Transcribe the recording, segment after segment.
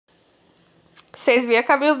6h30,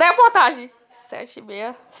 caminhos da reportagem.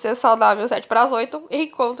 7h30, ser saudável, 7 para as 8.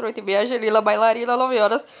 Encontro, 8h30, Angelina, bailarina, 9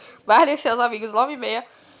 horas. Marley e seus amigos, 9h30.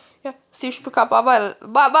 Sítio pro Capão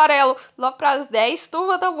Amarelo, 9 para as 10.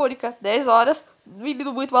 Turma da Mônica, 10 horas.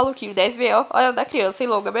 Menino muito maluquinho, 10h30. Hora da criança em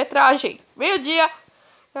longa-metragem. Meio-dia,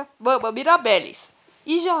 Mama Mirabelles.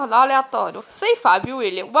 E jornal aleatório, sem Fábio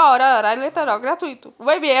William. 1 hora, horário eleitoral gratuito.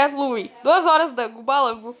 1h30, Louis. 2 horas, Dango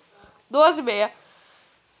Balango. 12h30.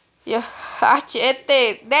 Arte ET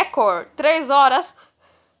Decor, 3 horas.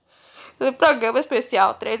 Programa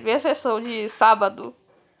especial, 3h30, sessão de sábado.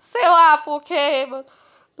 Sei lá porque, mano.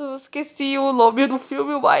 Eu esqueci o nome do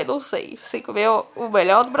filme, mas não sei. Sei que o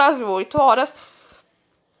melhor do Brasil, 8 horas.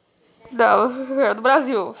 Não, é do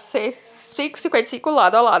Brasil. 5h55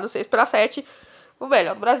 lado a lado, 6 para 7. O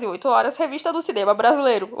melhor do Brasil, 8 horas. Revista do Cinema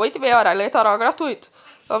Brasileiro, 8h30, horário eleitoral gratuito.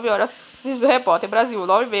 9 horas, Repórter Brasil,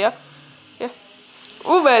 9h30.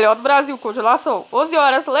 O melhor do Brasil, congelação. 11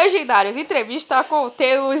 horas, Legendários. Entrevista com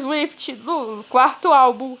Taylor Swift no 4º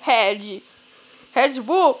álbum, Red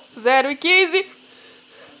Bull 015.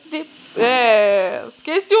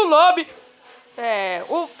 Esqueci o nome.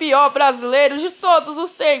 O pior brasileiro de todos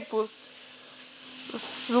os tempos.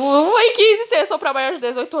 1h15, sessão para maiores de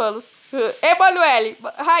 18 anos. Emanuele,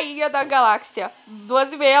 Rainha da Galáxia.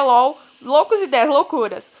 12h30, LOL. Loucos e 10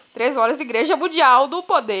 loucuras. 3 horas, Igreja Mundial do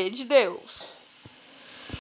Poder de Deus.